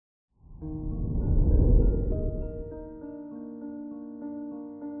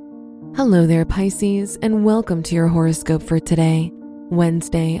Hello there, Pisces, and welcome to your horoscope for today,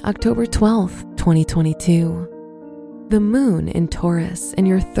 Wednesday, October 12th, 2022. The moon in Taurus in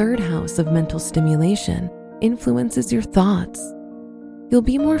your third house of mental stimulation influences your thoughts. You'll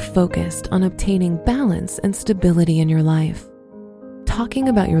be more focused on obtaining balance and stability in your life. Talking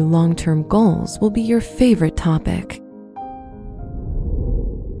about your long-term goals will be your favorite topic.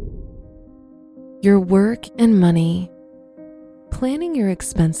 Your work and money. Planning your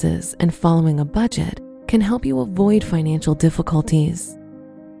expenses and following a budget can help you avoid financial difficulties.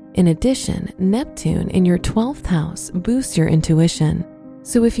 In addition, Neptune in your 12th house boosts your intuition,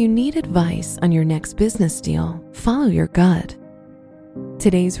 so if you need advice on your next business deal, follow your gut.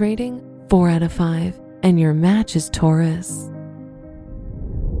 Today's rating, 4 out of 5, and your match is Taurus.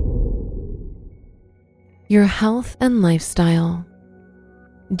 Your health and lifestyle.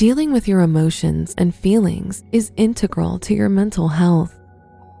 Dealing with your emotions and feelings is integral to your mental health.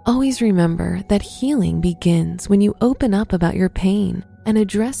 Always remember that healing begins when you open up about your pain and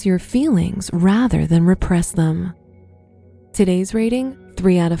address your feelings rather than repress them. Today's rating,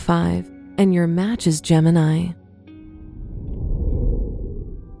 3 out of 5, and your match is Gemini.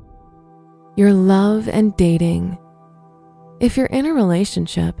 Your love and dating. If you're in a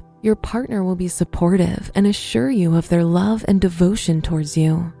relationship, your partner will be supportive and assure you of their love and devotion towards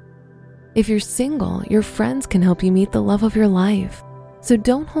you. If you're single, your friends can help you meet the love of your life, so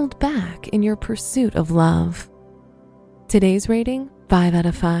don't hold back in your pursuit of love. Today's rating, 5 out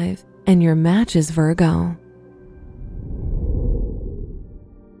of 5, and your match is Virgo.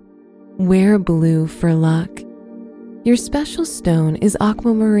 Wear blue for luck. Your special stone is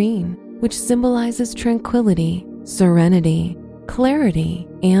aquamarine, which symbolizes tranquility, serenity, clarity,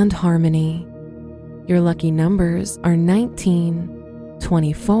 and harmony. Your lucky numbers are 19,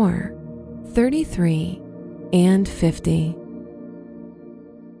 24, 33, and 50.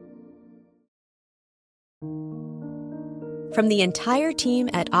 From the entire team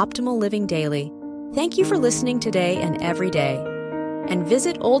at Optimal Living Daily, thank you for listening today and every day. And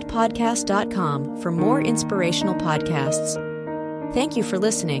visit oldpodcast.com for more inspirational podcasts. Thank you for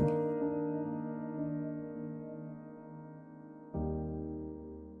listening.